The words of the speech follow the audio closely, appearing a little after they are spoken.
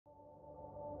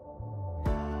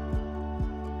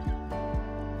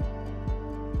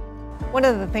One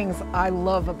of the things I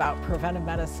love about preventive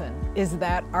medicine is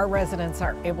that our residents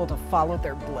are able to follow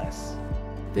their bliss.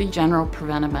 The General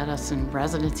Preventive Medicine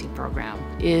Residency Program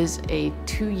is a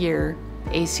 2-year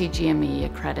ACGME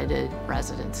accredited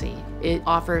residency. It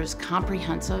offers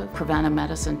comprehensive preventive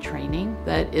medicine training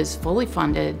that is fully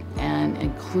funded and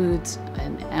includes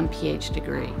an MPH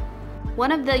degree.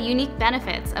 One of the unique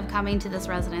benefits of coming to this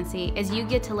residency is you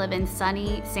get to live in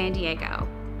sunny San Diego.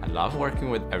 I love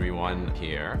working with everyone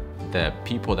here. The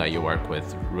people that you work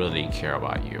with really care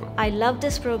about you. I love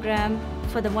this program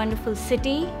for the wonderful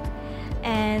city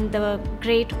and the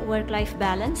great work-life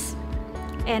balance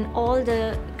and all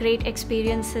the great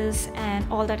experiences and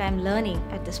all that I'm learning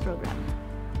at this program.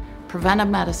 Preventive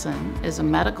medicine is a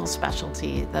medical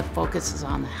specialty that focuses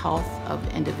on the health of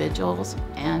individuals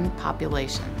and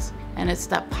populations. And it's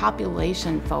that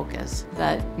population focus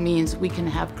that means we can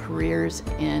have careers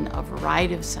in a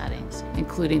variety of settings,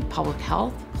 including public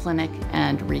health, clinic,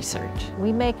 and research.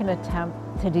 We make an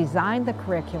attempt to design the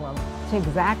curriculum to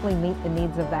exactly meet the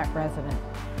needs of that resident.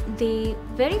 The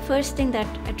very first thing that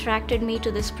attracted me to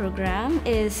this program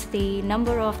is the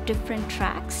number of different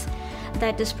tracks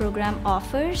that this program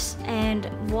offers, and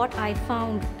what I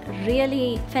found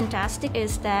really fantastic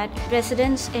is that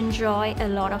residents enjoy a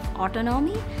lot of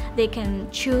autonomy. They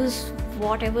can choose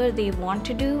whatever they want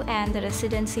to do and the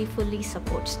residency fully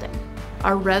supports them.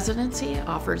 Our residency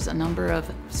offers a number of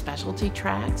specialty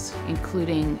tracks,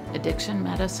 including addiction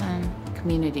medicine,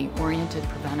 community-oriented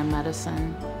preventive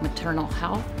medicine, maternal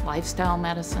health, lifestyle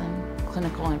medicine,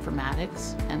 clinical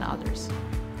informatics, and others.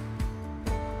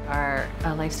 Our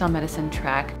lifestyle medicine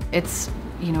track, it's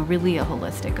really a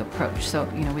holistic approach. So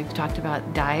we've talked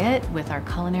about diet with our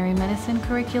culinary medicine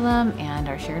curriculum and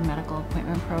our shared medical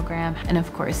appointment program, and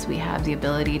of course we have the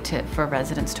ability for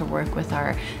residents to work with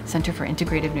our Center for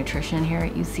Integrative Nutrition here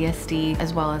at UCSD,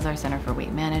 as well as our Center for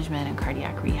Weight Management and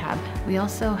Cardiac Rehab. We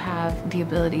also have the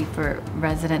ability for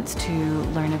residents to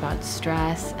learn about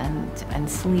stress and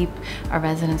sleep. Our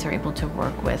residents are able to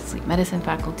work with sleep medicine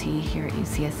faculty here at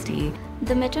UCSD.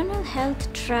 The maternal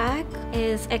health track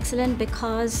is excellent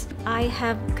because I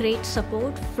have great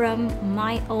support from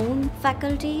my own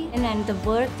faculty, and the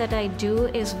work that I do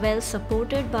is well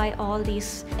supported by all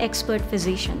these expert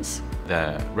physicians.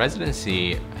 The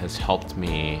residency has helped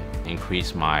me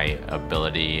increase my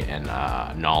ability and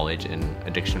knowledge in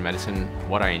addiction medicine.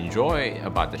 What I enjoy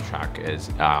about the track is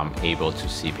I'm able to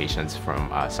see patients from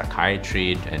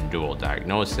psychiatry and dual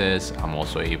diagnosis. I'm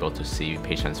also able to see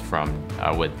patients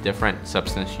with different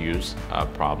substance use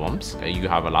problems. You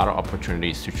have a lot of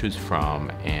opportunities to choose from,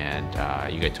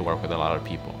 and you get to work with a lot of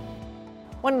people.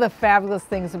 One of the fabulous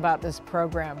things about this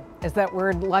program is that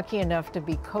we're lucky enough to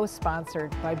be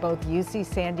co-sponsored by both UC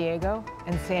San Diego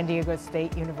and San Diego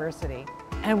State University.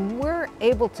 And we're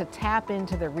able to tap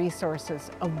into the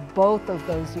resources of both of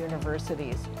those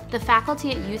universities. The faculty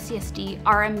at UCSD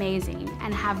are amazing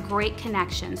and have great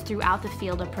connections throughout the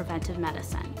field of preventive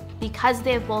medicine. Because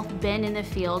they've both been in the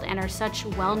field and are such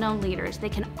well-known leaders, they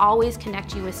can always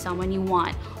connect you with someone you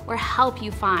want or help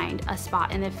you find a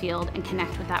spot in the field and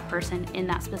connect with that person in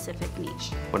that specific niche.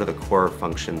 One of the core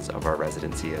functions of our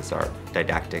residency is our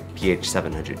didactic PH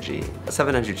 700G.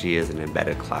 700G is an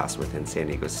embedded class within San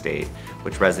Diego State,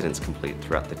 which residents complete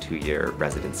throughout the 2-year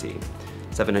residency.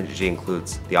 700G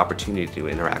includes the opportunity to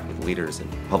interact with leaders in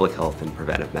public health and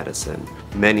preventive medicine.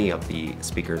 Many of the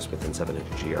speakers within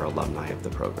 700G are alumni of the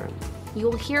program.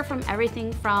 You'll hear from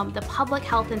everything from the public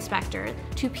health inspector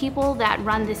to people that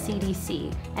run the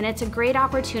CDC, and it's a great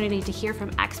opportunity to hear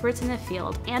from experts in the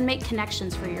field and make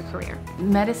connections for your career.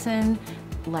 Medicine,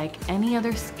 like any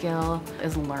other skill,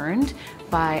 is learned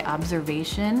by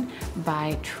observation,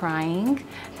 by trying,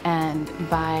 and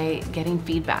by getting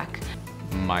feedback.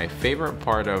 My favorite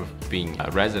part of being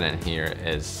a resident here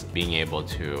is being able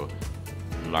to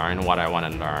learn what I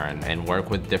want to learn and work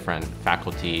with different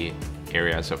faculty,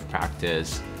 areas of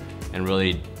practice, and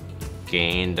really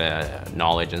gain the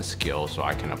knowledge and skills so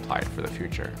I can apply it for the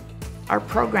future. Our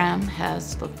program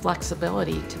has the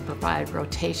flexibility to provide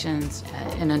rotations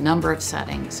in a number of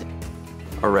settings.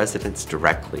 Our residents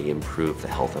directly improve the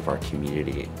health of our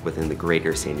community within the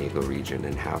greater San Diego region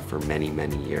and have for many,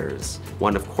 many years.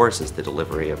 One, of course, is the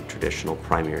delivery of traditional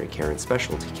primary care and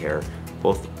specialty care,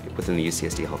 both within the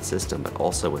UCSD health system, but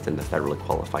also within the federally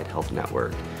qualified health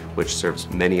network, which serves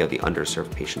many of the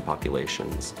underserved patient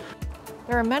populations.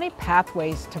 There are many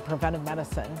pathways to preventive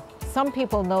medicine. Some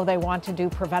people know they want to do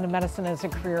preventive medicine as a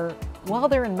career while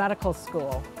they're in medical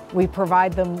school. We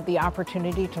provide them the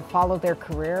opportunity to follow their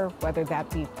career, whether that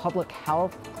be public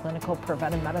health, clinical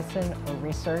preventive medicine, or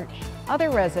research. Other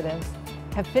residents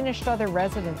have finished other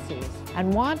residencies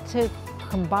and want to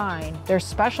combine their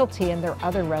specialty and their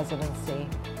other residency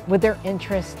with their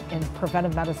interest in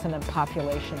preventive medicine and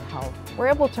population health. We're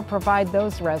able to provide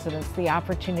those residents the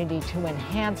opportunity to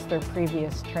enhance their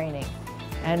previous training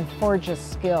and forge a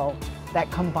skill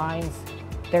that combines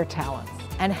their talents.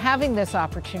 And having this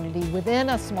opportunity within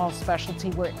a small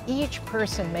specialty where each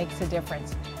person makes a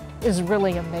difference is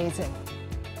really amazing.